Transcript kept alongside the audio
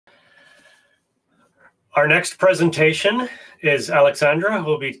Our next presentation is Aleksandra, who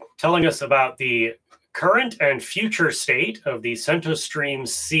will be telling us about the current and future state of the CentOS Stream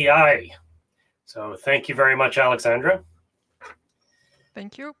CI. So thank you very much, Aleksandra.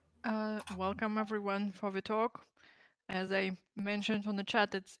 Thank you. Welcome everyone for the talk. As I mentioned on the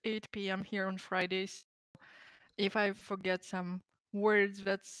chat, it's 8 p.m. here on Fridays. If I forget some words,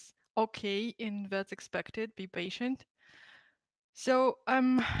 that's okay and that's expected. Be patient. So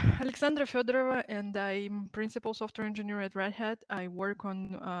I'm Aleksandra Fedorova and I'm principal software engineer at Red Hat. I work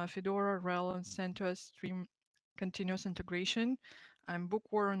on Fedora, RHEL, and CentOS Stream continuous integration. I'm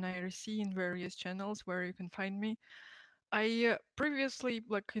bookworm on IRC in various channels where you can find me. I previously,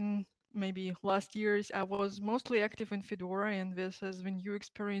 like in maybe last years, I was mostly active in Fedora, and this has been new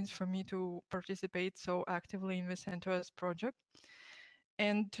experience for me to participate so actively in the CentOS project.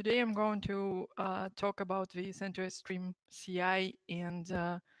 And today I'm going to talk about the CentOS Stream CI, and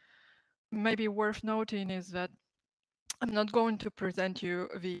maybe worth noting is that I'm not going to present you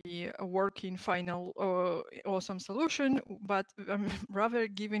the working final awesome solution, but I'm rather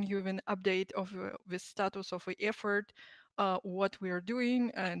giving you an update of the status of the effort, what we are doing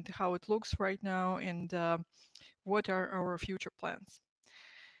and how it looks right now, and what are our future plans.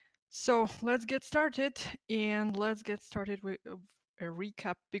 So let's get started, and let's get started with a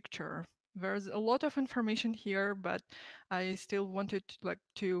recap picture. There's a lot of information here, but I still wanted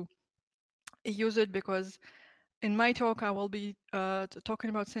to use it because in my talk, I will be talking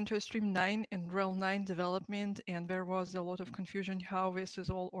about CentOS Stream 9 and RHEL 9 development, and there was a lot of confusion how this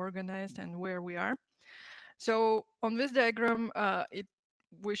is all organized and where we are. So on this diagram,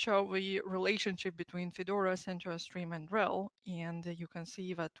 we show the relationship between Fedora, CentOS Stream, and RHEL, and you can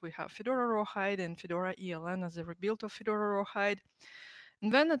see that we have Fedora Rawhide and Fedora ELN as a rebuild of Fedora Rawhide.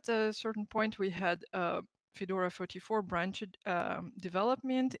 And then at a certain point, we had Fedora 44 branch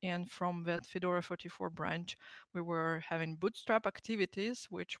development, and from that Fedora 44 branch, we were having bootstrap activities,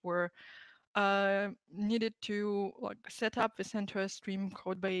 which were needed to set up the CentOS Stream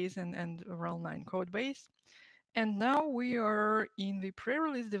codebase and RHEL 9 codebase. And now we are in the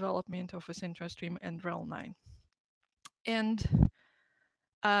pre-release development of the CentOS Stream and RHEL 9. And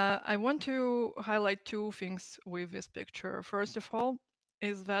I want to highlight two things with this picture. First of all,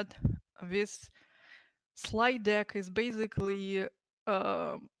 is that this slide deck is basically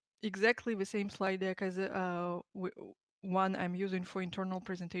exactly the same slide deck as one I'm using for internal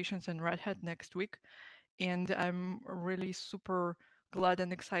presentations in Red Hat next week. And I'm really super glad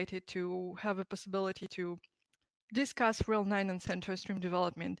and excited to have a possibility to discuss RHEL 9 and CentOS Stream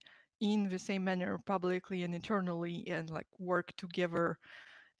development in the same manner publicly and internally, and work together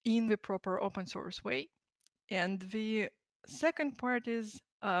in the proper open source way. And the second part is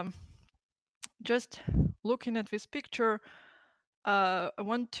just looking at this picture, I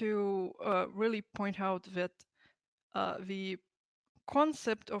want to really point out that the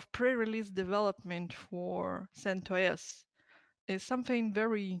concept of pre-release development for CentOS is something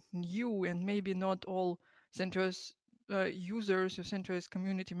very new, and maybe not all CentOS users or CentOS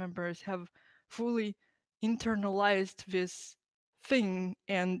community members have fully internalized this thing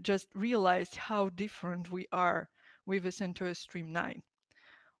and just realized how different we are with the CentOS Stream 9.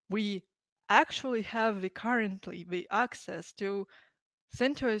 We actually have currently the access to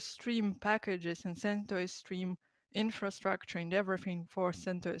CentOS Stream packages and CentOS Stream infrastructure and everything for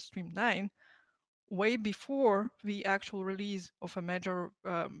CentOS Stream 9 way before the actual release of a major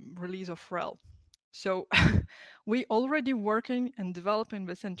release of RHEL. So we already working and developing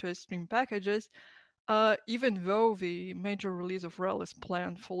the CentOS Stream packages, even though the major release of RHEL is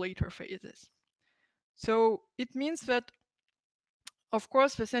planned for later phases. So it means that, of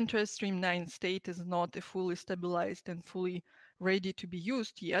course, the CentOS Stream 9 state is not fully stabilized and fully ready to be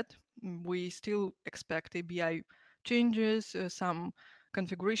used yet. We still expect ABI changes, some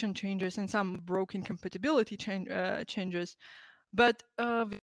configuration changes, and some broken compatibility changes. But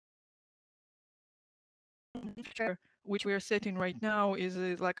the feature which we are setting right now is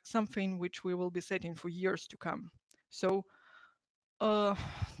something which we will be setting for years to come. So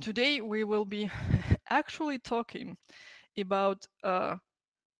today we will be actually talking about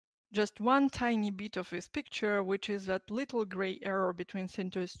just one tiny bit of this picture, which is that little gray arrow between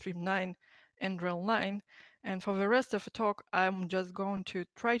CentOS Stream 9 and RHEL 9. And for the rest of the talk, I'm just going to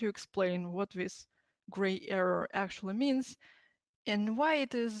try to explain what this gray arrow actually means and why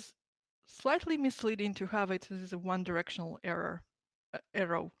it is slightly misleading to have it as a one-directional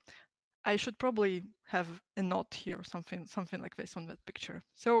arrow. I should probably have a note here, something like this on that picture.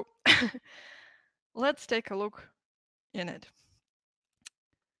 So let's take a look in it.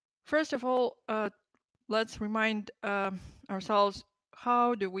 First of all, let's remind ourselves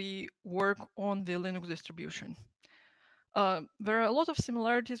how do we work on the Linux distribution? There are a lot of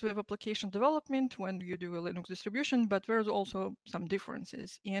similarities with application development when you do a Linux distribution, but there's also some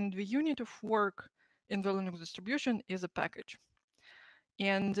differences. And the unit of work in the Linux distribution is a package.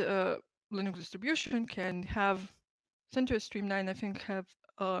 And Linux distribution can have, CentOS Stream 9, I think, have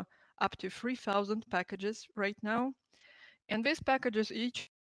up to 3,000 packages right now. And these packages each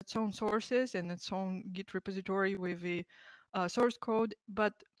have its own sources and its own Git repository with the source code,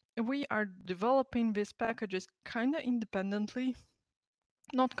 but we are developing these packages kind of independently,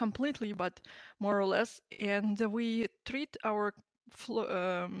 not completely, but more or less. And we treat our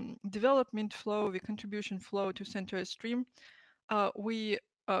development flow, the contribution flow to CentOS Stream, we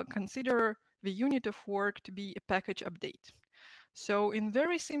consider the unit of work to be a package update. So in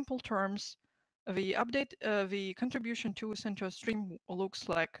very simple terms, the update, the contribution to CentOS Stream looks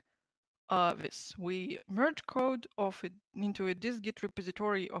like this. We merge code of it into a dist-git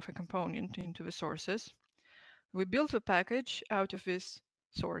repository of a component into the sources. We build a package out of these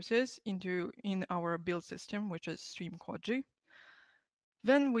sources in our build system, which is stream.koji.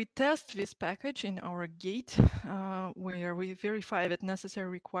 Then we test this package in our gate, where we verify that necessary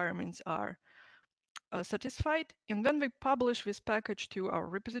requirements are satisfied, and then we publish this package to our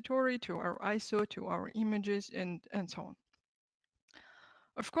repository, to our ISO, to our images, and so on.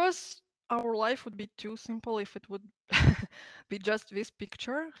 Of course, our life would be too simple if it would be just this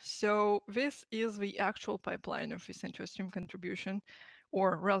picture. So this is the actual pipeline of the CentOS Stream contribution,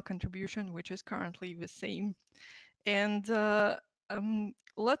 or RHEL contribution, which is currently the same. And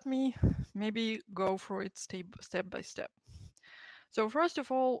let me maybe go through it step by step. So first of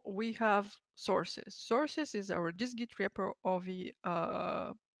all, we have sources. Sources is our dist-git repo of the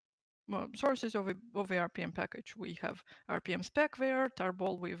sources of the RPM package. We have RPM spec there,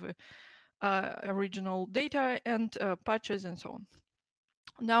 tarball with original data and patches and so on.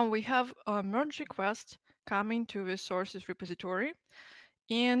 Now we have a merge request coming to the sources repository,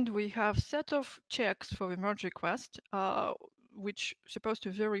 and we have set of checks for the merge request, which supposed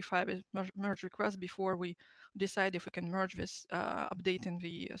to verify the merge request before we decide if we can merge this update in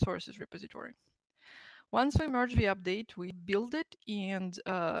the sources repository. Once we merge the update, we build it, and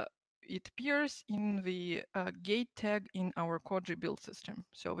it appears in the gate tag in our Koji build system.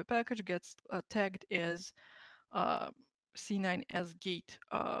 So the package gets tagged as C9 as gate.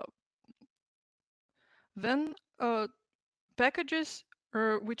 Then packages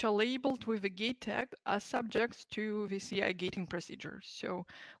which are labeled with the gate tag are subject to the CI gating procedure. So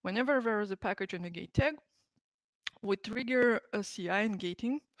whenever there is a package in the gate tag, we trigger a CI and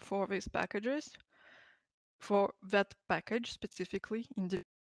gating for these packages. For that package specifically, individually,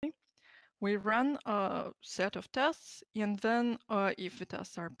 we run a set of tests, and then if the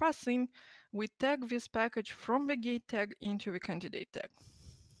tests are passing, we tag this package from the gate tag into the candidate tag.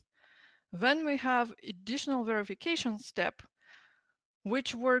 Then we have additional verification step,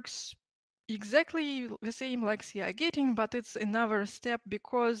 which works exactly the same like CI gating, but it's another step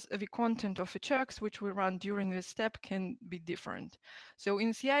because the content of the checks which we run during this step can be different. So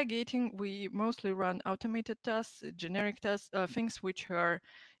in CI gating, we mostly run automated tests, generic tests, things which are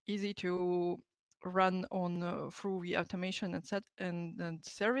easy to run on through the automation and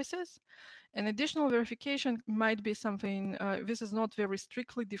services. An additional verification might be something, this is not very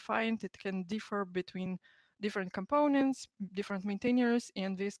strictly defined. It can differ between different components, different maintainers,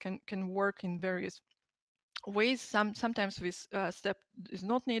 and this can work in various ways. Sometimes this step is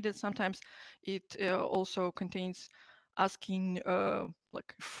not needed. Sometimes it also contains asking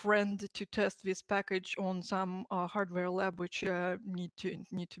like a friend to test this package on some hardware lab which need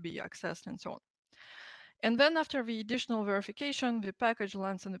to be accessed and so on. And then after the additional verification, the package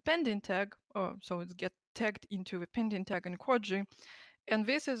lands in the pending tag, so it gets tagged into the pending tag in Koji. And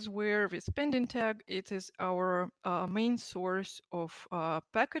this is where this pending tag, it is our main source of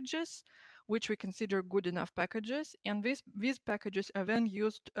packages, which we consider good enough packages. And these packages are then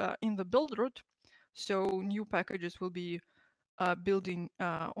used in the build route. So new packages will be building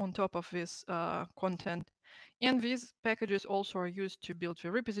on top of this content. And these packages also are used to build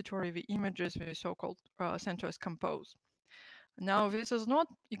the repository, the images, the so-called CentOS Compose. Now, this is not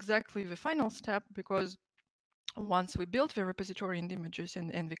exactly the final step because once we build the repository and images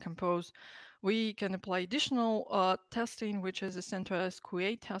and the compose, we can apply additional testing, which is a CentOS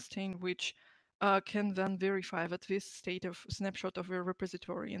QA testing, which can then verify that this state of snapshot of the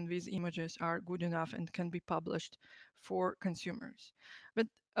repository and these images are good enough and can be published for consumers. But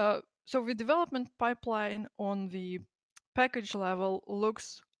so the development pipeline on the package level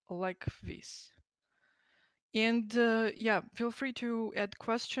looks like this. And yeah, feel free to add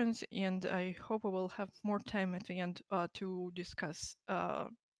questions, and I hope I will have more time at the end to discuss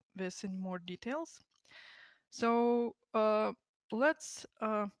this in more details. So let's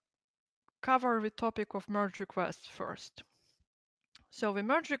cover the topic of merge requests first. So the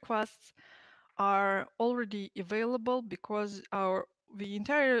merge requests are already available because the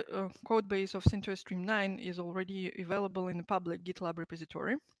entire code base of CentOS Stream 9 is already available in the public GitLab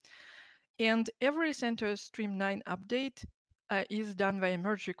repository. And every CentOS Stream 9 update is done by a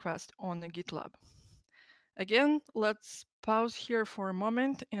merge request on the GitLab. Again, let's pause here for a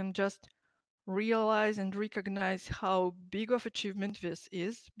moment and just realize and recognize how big of achievement this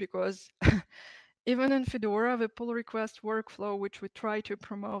is, because even in Fedora, the pull request workflow, which we try to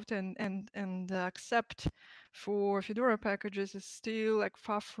promote and accept for Fedora packages, is still like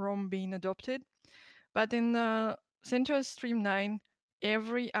far from being adopted. But in CentOS Stream 9,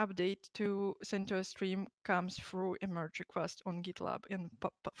 every update to CentOS Stream comes through a merge request on GitLab and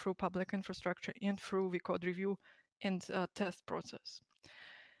through public infrastructure and through the code review and test process.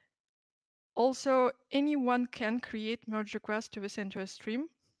 Also, anyone can create merge requests to the CentOS Stream.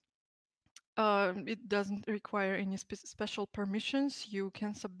 It doesn't require any special permissions. You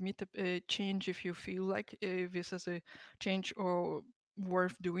can submit a change if you feel like this is a change or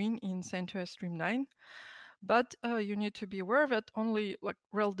worth doing in CentOS Stream 9. But you need to be aware that only like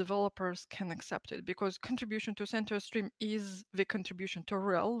RHEL developers can accept it, because contribution to CentOS Stream is the contribution to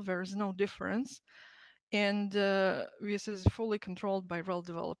RHEL. There is no difference. And this is fully controlled by RHEL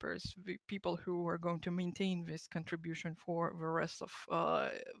developers, the people who are going to maintain this contribution for the rest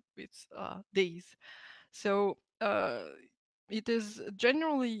of its days. So it is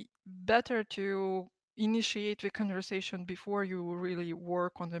generally better to initiate the conversation before you really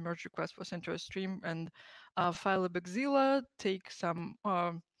work on the merge request for CentOS Stream and file a Bugzilla, take some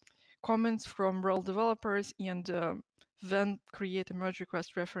comments from RHEL developers, and then create a merge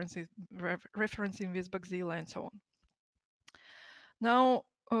request referencing this Bugzilla and so on. Now,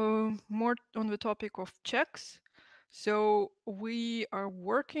 more on the topic of checks. So we are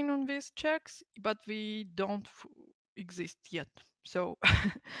working on these checks, but we don't exist yet. So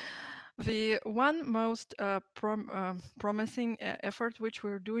the one most promising effort which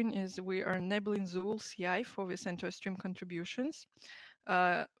we're doing is we are enabling Zool CI for the CentOS Stream contributions.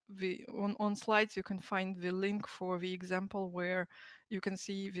 On slides you can find the link for the example where you can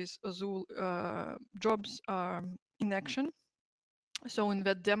see these Zool jobs in action. So in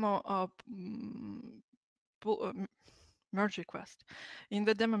that demo merge request, in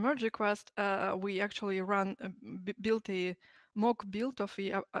the demo merge request, we actually built a mock build of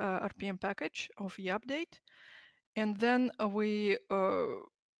the RPM package of the update, and then we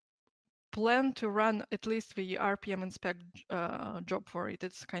plan to run at least the RPM inspect job for it.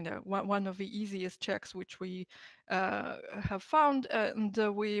 It's kind of one of the easiest checks which we have found, and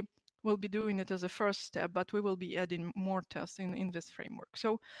we will be doing it as a first step, but we will be adding more tests in this framework.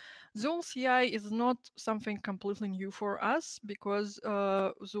 So Zool CI is not something completely new for us, because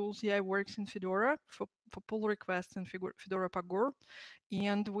Zool CI works in Fedora for pull requests in Fedora Pagure,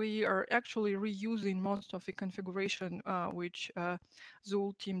 and we are actually reusing most of the configuration which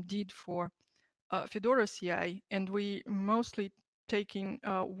Zool team did for Fedora CI, and we mostly taking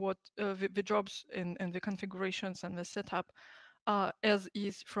what the jobs and the configurations and the setup as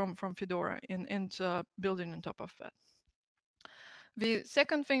is from Fedora and building on top of that. The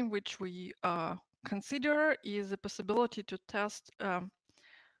second thing which we consider is the possibility to test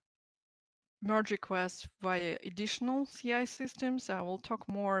merge requests via additional CI systems. I will talk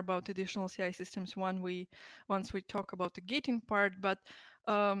more about additional CI systems once we talk about the gating part, but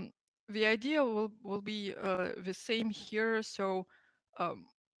the idea will be the same here. So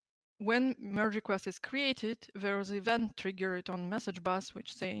when merge request is created, there is an event triggered on message bus,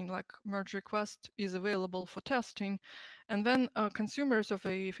 which saying like merge request is available for testing. And then consumers of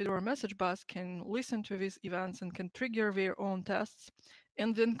a Fedora message bus can listen to these events and can trigger their own tests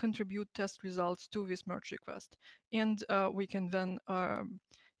and then contribute test results to this merge request. And we can then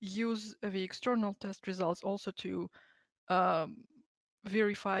use the external test results also to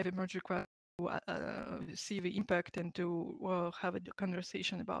verify the merge request, to see the impact and to have a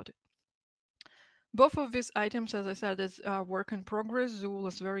conversation about it. Both of these items, as I said, is work in progress. Zool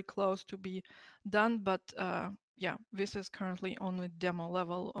is very close to be done, but yeah, this is currently on the demo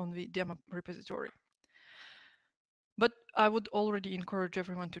level on the demo repository. But I would already encourage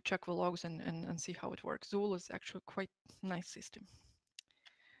everyone to check the logs and see how it works. Zool is actually quite a nice system.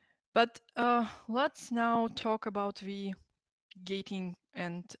 But let's now talk about the gating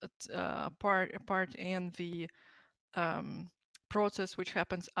and part and the process which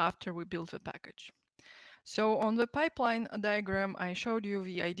happens after we build the package. So on the pipeline diagram, I showed you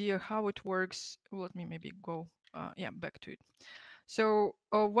the idea how it works. Let me maybe go back to it. So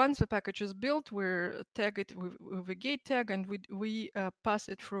once the package is built, we tag it with a gate tag, and we pass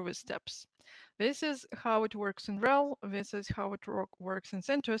it through the steps. This is how it works in RHEL. This is how it works in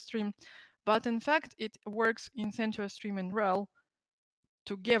CentOS Stream. But in fact, it works in CentOS Stream and RHEL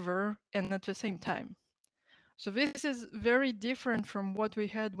together and at the same time. So this is very different from what we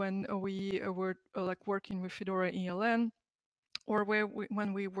had when we were like working with Fedora ELN, or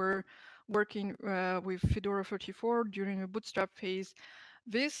when we were working with Fedora 34 during the bootstrap phase.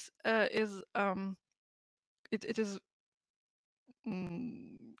 This is it is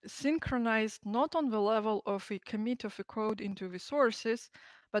synchronized not on the level of a commit of a code into the sources,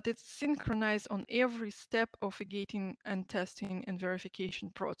 but it's synchronized on every step of a gating and testing and verification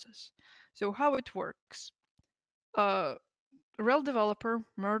process. So how it works? RHEL developer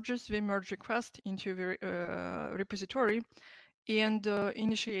merges the merge request into the repository and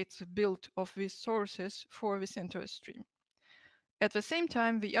initiates the build of these sources for the CentOS stream. At the same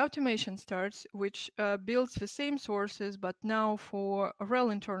time, the automation starts, which builds the same sources, but now for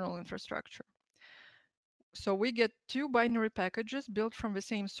RHEL internal infrastructure. So we get two binary packages built from the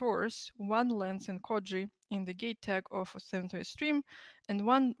same source. One lands in Koji in the gate tag of a CentOS stream, and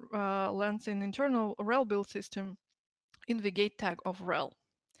one lands in internal RHEL build system in the gate tag of RHEL.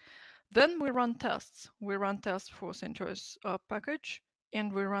 Then we run tests. We run tests for CentOS package,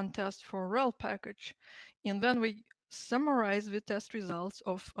 and we run tests for RHEL package. And then we summarize the test results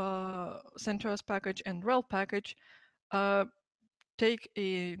of CentOS package and RHEL package, take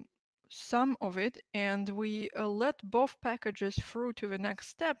a sum of it, and we let both packages through to the next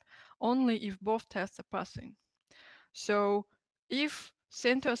step only if both tests are passing. So if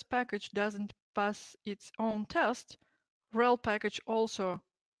CentOS package doesn't pass its own test, RHEL package also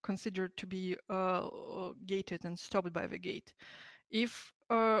considered to be gated and stopped by the gate. If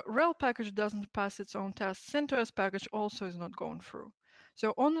RHEL package doesn't pass its own test, CentOS package also is not going through.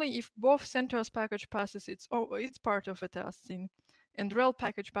 So only if both CentOS package passes its part of the testing and RHEL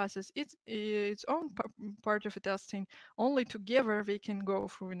package passes its own part of the testing, only together they can go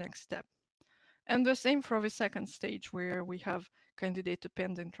through the next step. And the same for the second stage, where we have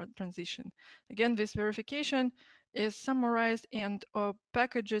candidate-dependent transition. Again, this verification is summarized, and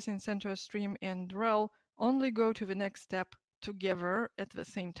packages in CentOS Stream and RHEL only go to the next step together at the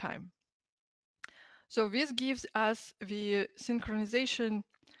same time. So this gives us the synchronization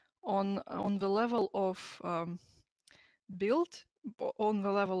on the level of build, on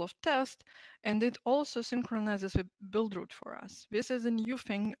the level of test, and it also synchronizes the build route for us. This is a new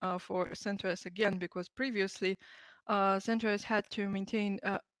thing for CentOS again, because previously CentOS had to maintain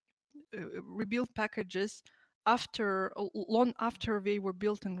rebuild packages long after they were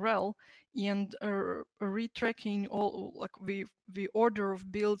built in RHEL, and retracking all like the order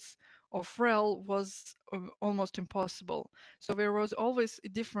of builds of RHEL was almost impossible. So there was always a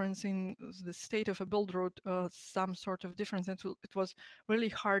difference in the state of a build route, some sort of difference, and it was really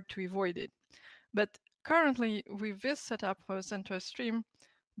hard to avoid it. But currently, with this setup for CentOS Stream,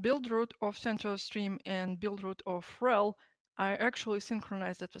 build route of CentOS Stream and build route of RHEL are actually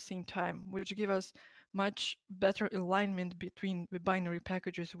synchronized at the same time, which give us much better alignment between the binary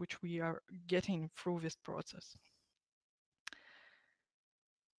packages which we are getting through this process.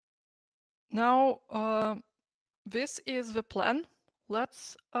 Now, this is the plan.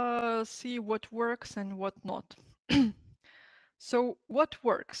 Let's see what works and what not. So what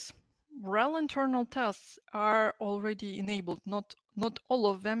works? RHEL internal tests are already enabled, not all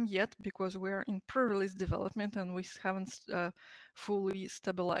of them yet, because we're in pre-release development and we haven't fully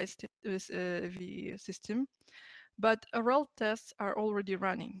stabilized the system. But RHEL tests are already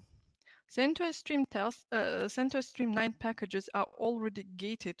running. CentOS Stream tests, CentOS Stream 9 packages are already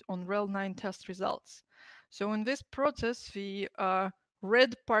gated on RHEL 9 test results. So in this process, the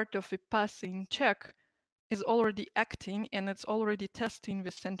red part of the passing check is already acting, and it's already testing the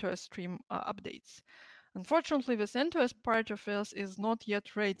CentOS Stream updates. Unfortunately, the CentOS part of this is not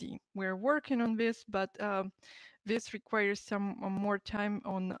yet ready. We're working on this, but this requires some more time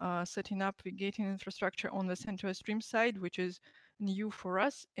on setting up the gating infrastructure on the CentOS Stream side, which is new for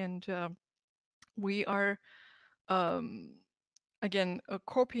us, and we are again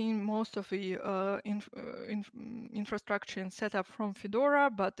copying most of the infrastructure and setup from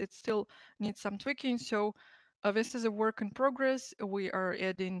Fedora, but it still needs some tweaking. So this is a work in progress. We are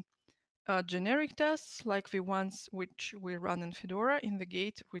adding generic tests like the ones which we run in Fedora in the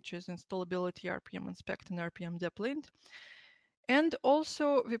gate, which is installability, RPM inspect, and RPM deplint. And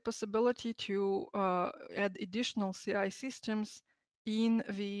also the possibility to add additional CI systems in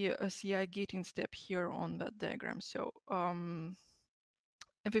the CI gating step here on that diagram. So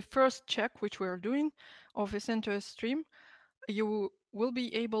the first check which we are doing of the CentOS stream, you will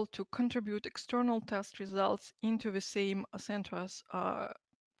be able to contribute external test results into the same CentOS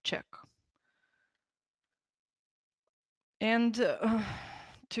check. And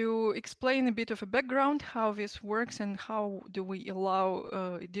to explain a bit of a background how this works and how do we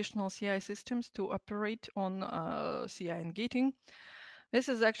allow additional CI systems to operate on CI and gating, this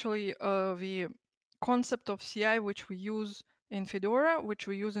is actually the concept of CI which we use in Fedora, which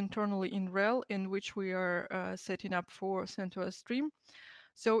we use internally in RHEL, and which we are setting up for CentOS Stream.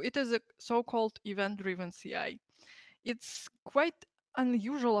 So it is a so-called event-driven CI. It's quite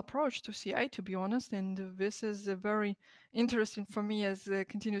unusual approach to CI, to be honest, and this is a very interesting for me as a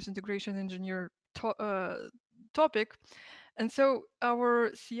continuous integration engineer topic. And so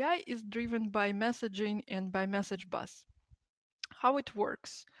our CI is driven by messaging and by message bus. How it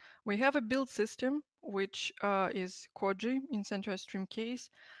works: we have a build system, which is Koji in CentOS Stream case,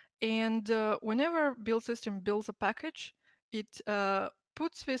 and whenever build system builds a package, it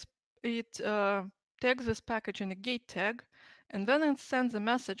tags this package in a gate tag, and then it sends a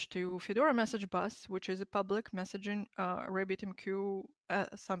message to Fedora message bus, which is a public messaging RabbitMQ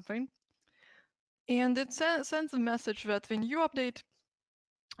something, and it sends a message that when you update,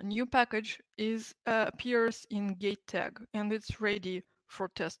 a new package appears in gate tag and it's ready for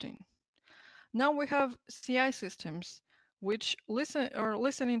testing. Now we have CI systems which are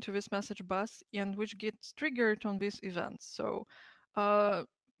listening to this message bus and which gets triggered on these events. So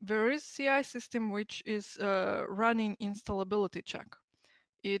there is CI system which is running installability check.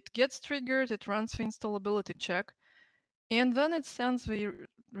 It gets triggered, it runs the installability check, and then it sends the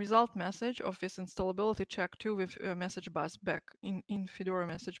result message of this installability check to the message bus back in Fedora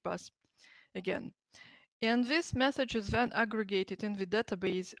message bus again. And this message is then aggregated in the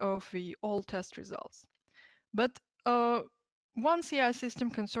database of the all test results. But one CI system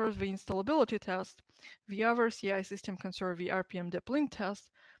can serve the installability test, the other CI system can serve the RPM deplink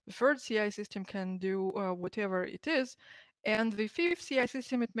test, the third CI system can do whatever it is, and the fifth CI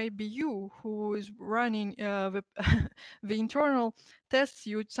system, it may be you who is running the internal test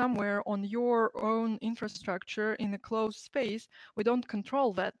suite somewhere on your own infrastructure in a closed space. We don't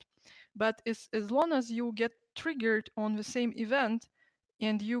control that. But as long as you get triggered on the same event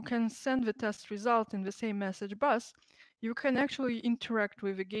and you can send the test result in the same message bus, you can actually interact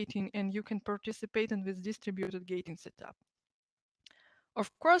with the gating and you can participate in this distributed gating setup.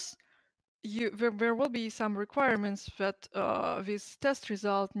 Of course, there will be some requirements that this test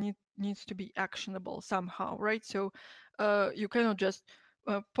result needs to be actionable somehow, right? So you cannot just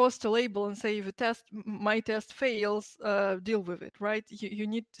post a label and say my test fails, deal with it, right? You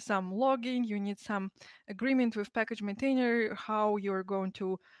need some logging, you need some agreement with package maintainer, how you're going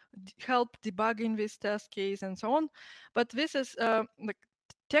to help debugging this test case and so on. But this is like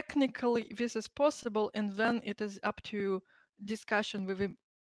technically this is possible, and then it is up to discussion with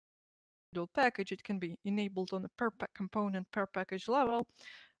the package. It can be enabled on a per component, per package level.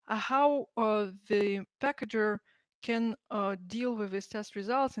 How the packager can deal with these test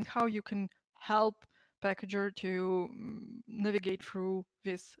results and how you can help packager to navigate through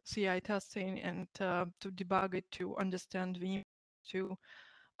this CI testing and to debug it, to understand the to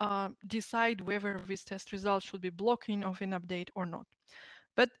decide whether this test result should be blocking of an update or not.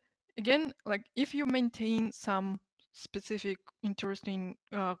 But again, like if you maintain some specific, interesting,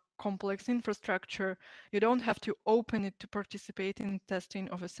 complex infrastructure, you don't have to open it to participate in testing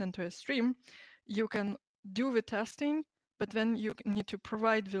of a CentOS stream. You can do the testing, but then you need to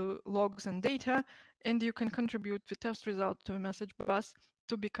provide the logs and data, and you can contribute the test result to a message bus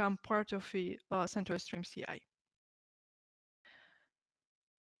to become part of the CentOS Stream CI.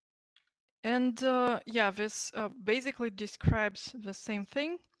 And yeah, this basically describes the same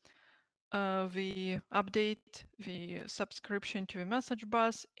thing. The update, the subscription to a message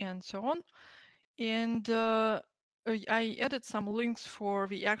bus, and so on. And I added some links for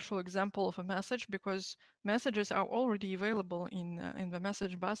the actual example of a message, because messages are already available in the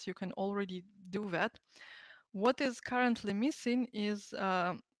message bus. You can already do that. What is currently missing is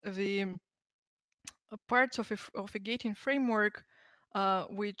the parts of a gating framework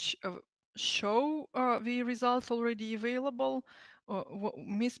which show the results already available. We're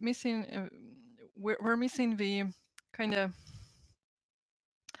missing the kind of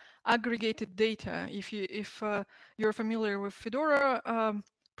aggregated data. If you're familiar with Fedora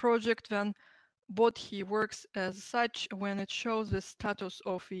project, then bot here works as such when it shows the status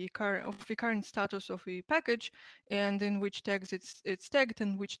of the current status of the package and in which tags it's tagged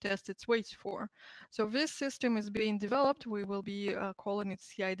and which test it's waits for. So this system is being developed. We will be calling it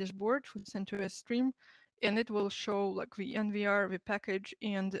CI dashboard for CentOS Stream, and it will show like the NVR, the package,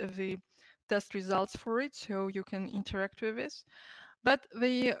 and the test results for it, so you can interact with this. But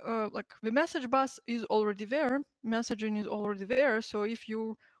the message bus is already there, messaging is already there. So if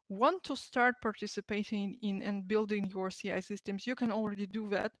you want to start participating in and building your CI systems, you can already do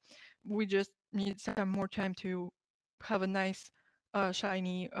that. We just need some more time to have a nice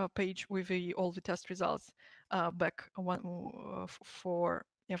shiny page with all the test results back for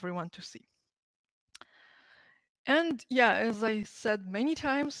everyone to see. And yeah, as I said many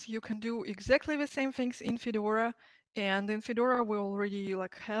times, you can do exactly the same things in Fedora. And in Fedora, we already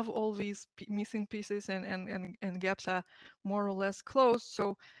like have all these missing pieces and gaps are more or less closed.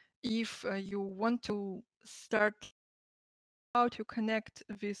 So if you want to start how to connect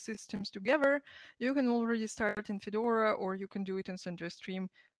these systems together, you can already start in Fedora, or you can do it in CentOS Stream.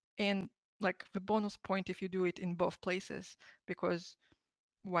 And like the bonus point if you do it in both places, because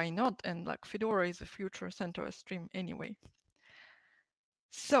why not? And like Fedora is a future CentOS Stream anyway.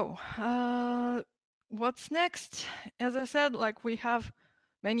 So what's next? As I said, like we have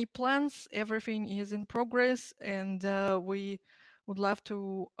many plans, everything is in progress, and we would love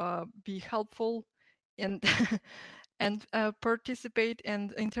to be helpful and and participate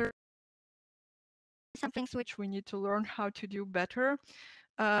and interact. Some things which we need to learn how to do better.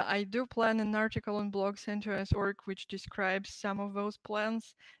 I do plan an article on blog CentOS.org which describes some of those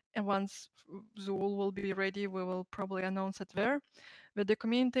plans, and once Zool will be ready, we will probably announce it there. The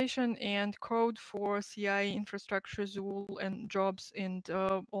documentation and code for CI infrastructure, Zool, and jobs, and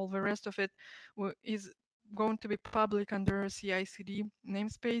all the rest of it is going to be public under CI/CD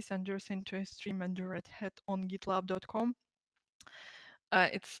namespace, under CentOS Stream, under Red Hat on GitLab.com.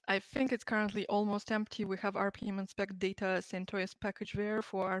 I think it's currently almost empty. We have RPM inspect data CentOS package there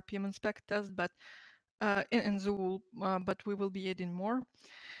for RPM inspect test, but in Zool, but we will be adding more.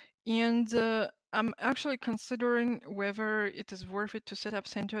 And I'm actually considering whether it is worth it to set up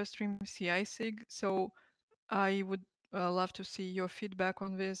CentOS Stream CI SIG. So I would love to see your feedback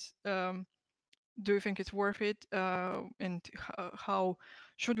on this. Do you think it's worth it? And how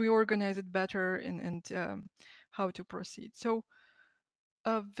should we organize it better, and how to proceed? So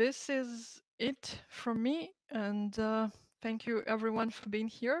this is it from me, and thank you everyone for being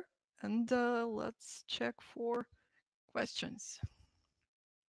here. And let's check for questions.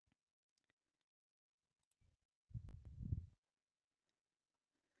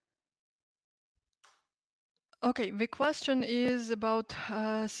 Okay, the question is about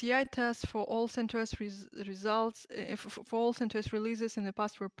CI tests for all CentOS results. For all CentOS releases in the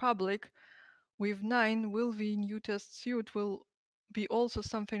past were public. With 9, will the new test suite will be also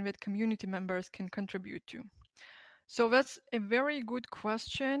something that community members can contribute to? So that's a very good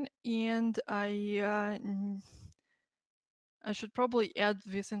question, and I should probably add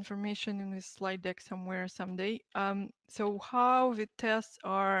this information in this slide deck somewhere someday. So how the tests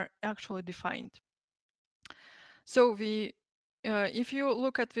are actually defined. So if you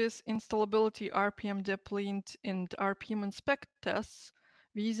look at this installability RPM deplint and RPM inspect tests,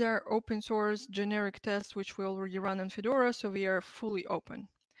 these are open source generic tests which we already run in Fedora, so we are fully open.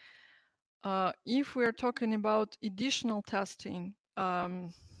 If we're talking about additional testing,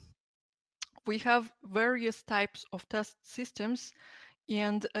 we have various types of test systems,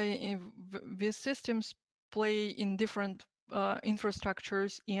 and these systems play in different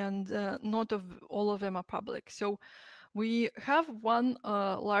infrastructures, and not all of them are public. So we have one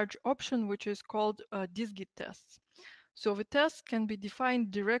large option which is called dist-git tests. So the tests can be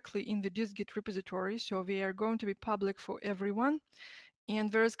defined directly in the dist-git repository, so they are going to be public for everyone. And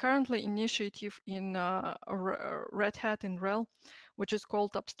there is currently initiative in Red Hat and RHEL, which is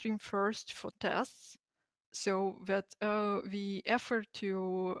called Upstream First for tests. So that the effort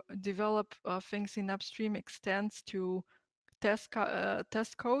to develop things in upstream extends to test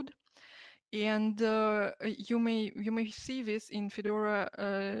code. And you may see this in Fedora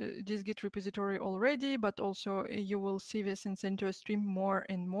dist-git repository already, but also you will see this in CentOS Stream more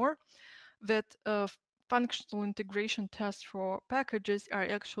and more, that functional integration tests for packages are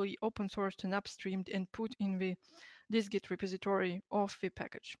actually open sourced and upstreamed and put in the dist-git repository of the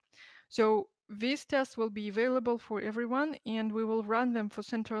package. So these tests will be available for everyone, and we will run them for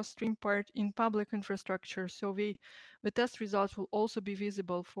CentOS Stream part in public infrastructure, so the test results will also be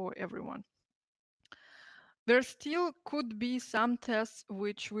visible for everyone. There still could be some tests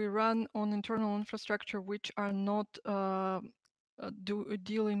which we run on internal infrastructure which are not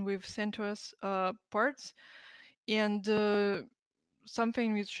dealing with CentOS parts, and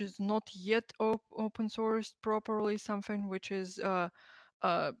something which is not yet open sourced properly, something which is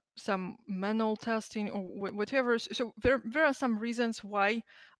some manual testing or whatever. So there are some reasons why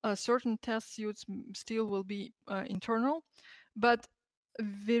certain test suites still will be internal, but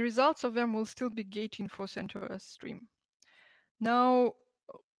the results of them will still be gating for CentOS Stream. Now,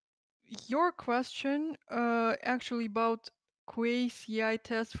 your question actually about QA CI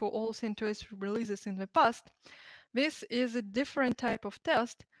tests for all CentOS releases in the past, this is a different type of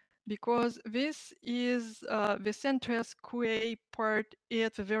test because this is the CentOS QA part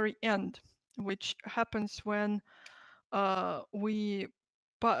at the very end, which happens when we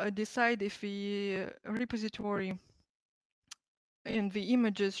decide if the repository and the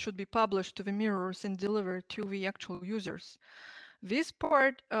images should be published to the mirrors and delivered to the actual users. This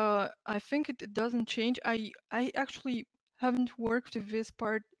part, I think it doesn't change. I actually haven't worked with this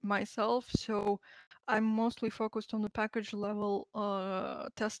part myself, so I'm mostly focused on the package level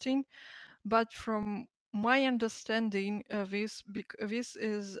testing. But from my understanding, this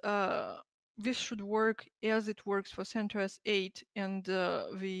should work as it works for CentOS 8, and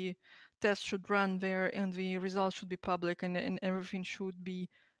the test should run there, and the results should be public, and everything should be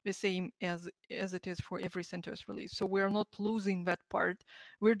the same as it is for every CentOS release. So we're not losing that part.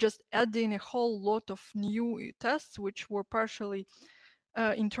 We're just adding a whole lot of new tests, which were partially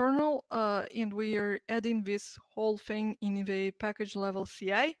internal, and we are adding this whole thing in the package level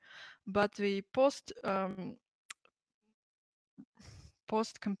CI, but the post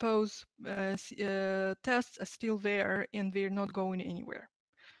compose tests are still there, and they're not going anywhere.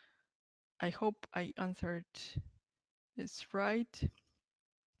 I hope I answered this right.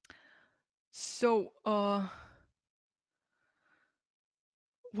 So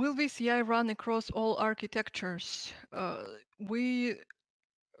will the CI run across all architectures? We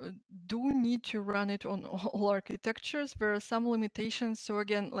do need to run it on all architectures. There are some limitations. So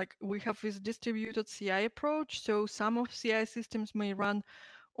again, like we have this distributed CI approach. So some of CI systems may run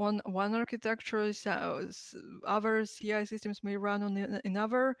on one architecture, other CI systems may run on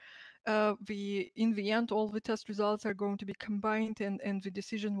another. In the end, all the test results are going to be combined, and the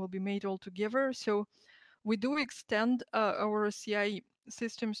decision will be made all together. So we do extend our CI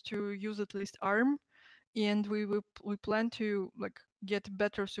systems to use at least ARM, and we plan to get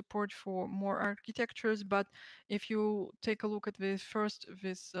better support for more architectures. But if you take a look at this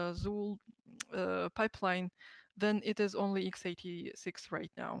Zool pipeline, then it is only x86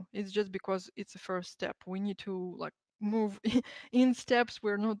 right now. It's just because it's a first step. We need to move in steps.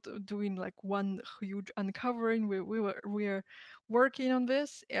 We're not doing one huge uncovering. We're working on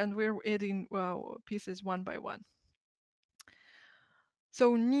this, and we're adding pieces one by one.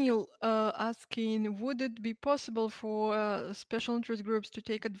 So Neil asking, would it be possible for special interest groups to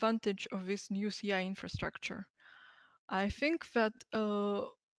take advantage of this new CI infrastructure? I think that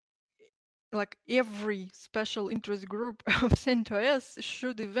every special interest group of CentOS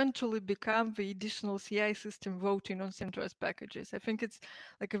should eventually become the additional CI system voting on CentOS packages. I think it's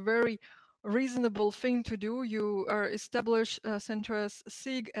a very reasonable thing to do. You establish CentOS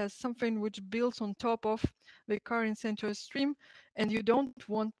SIG as something which builds on top of the current CentOS Stream, and you don't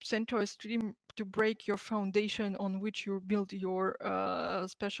want CentOS Stream to break your foundation on which you build your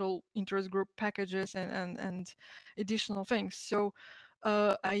special interest group packages and additional things. So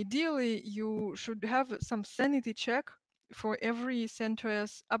ideally, you should have some sanity check for every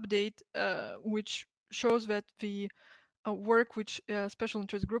CentOS update, which shows that the work which special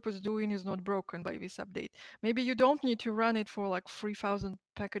interest group is doing is not broken by this update. Maybe you don't need to run it for 3,000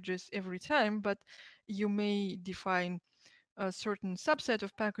 packages every time, but you may define a certain subset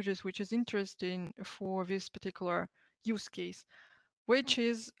of packages which is interesting for this particular use case, which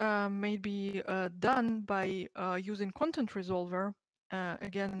is maybe done by using content resolver.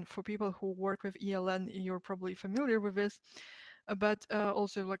 Again, for people who work with ELN, you're probably familiar with this, but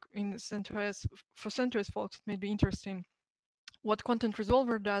also in CentOS, for CentOS folks, it may be interesting. What content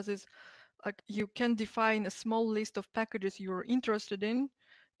resolver does is you can define a small list of packages you're interested in.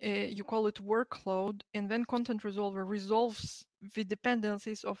 You call it workload, and then content resolver resolves the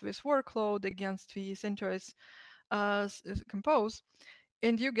dependencies of this workload against the CentOS compose,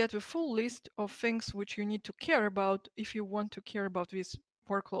 and you get a full list of things which you need to care about if you want to care about this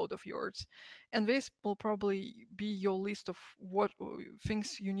workload of yours. And this will probably be your list of what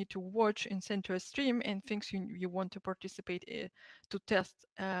things you need to watch in CentOS Stream and things you want to participate in to test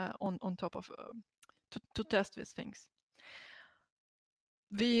on top of to test these things.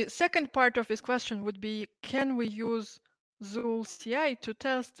 The second part of this question would be, can we use Zool CI to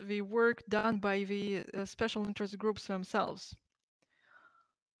test the work done by the special interest groups themselves?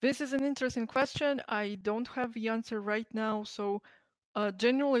 This is an interesting question. I don't have the answer right now. So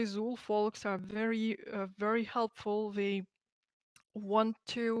generally, Zool folks are very helpful. They want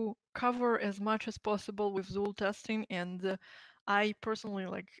to cover as much as possible with Zool testing, and I personally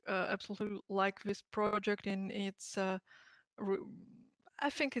absolutely like this project, and it's I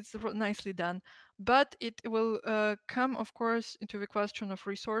think it's nicely done. But it will come, of course, into the question of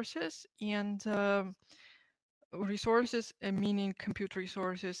resources, and resources meaning compute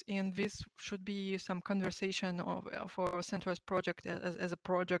resources, and this should be some conversation for CentOS project as a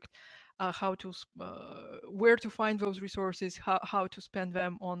project, how to where to find those resources, how to spend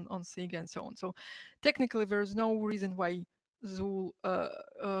them on SIG and so on. So technically there's no reason why Zool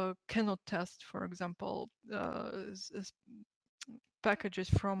cannot test, for example, packages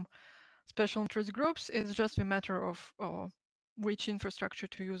from special interest groups. It's just a matter of which infrastructure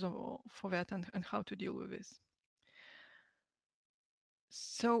to use for that, and how to deal with this.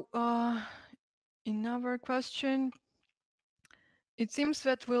 So another question. It seems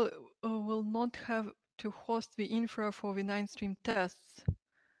that we'll not have to host the infra for the 9 stream tests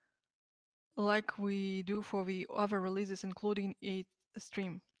like we do for the other releases, including 8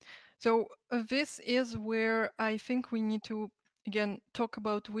 stream. So this is where I think we need to again talk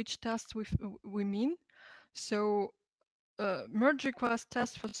about which tests we mean. So merge request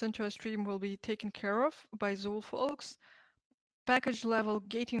test for CentOS Stream will be taken care of by Zool folks. Package level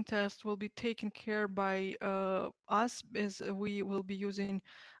gating test will be taken care by us, as we will be using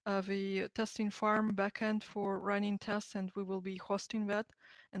the testing farm backend for running tests, and we will be hosting that,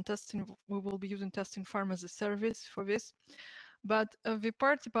 and we will be using testing farm as a service for this. But the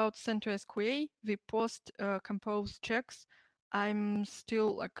part about CentOS QA, the post compose checks, I'm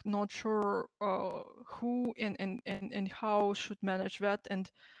still not sure who and how should manage that. And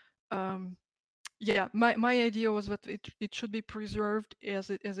yeah, my idea was that it should be preserved as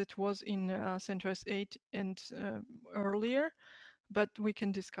it was in CentOS 8 and earlier, but we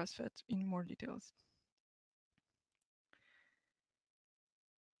can discuss that in more details.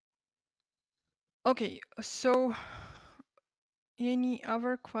 Okay, so any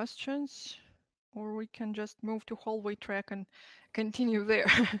other questions, or we can just move to hallway track and continue there.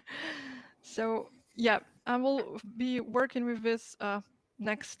 So yeah, I will be working with this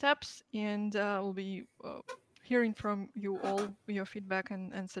next steps, and we'll be hearing from you all. Your feedback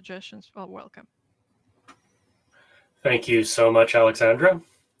and suggestions are welcome. Thank you so much, Aleksandra.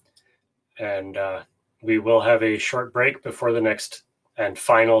 And we will have a short break before the next and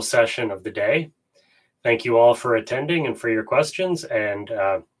final session of the day. Thank you all for attending and for your questions. And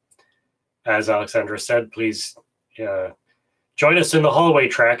as Aleksandra said, please join us in the hallway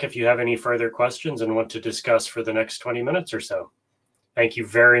track if you have any further questions and want to discuss for the next 20 minutes or so. Thank you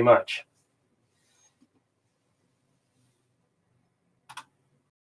very much.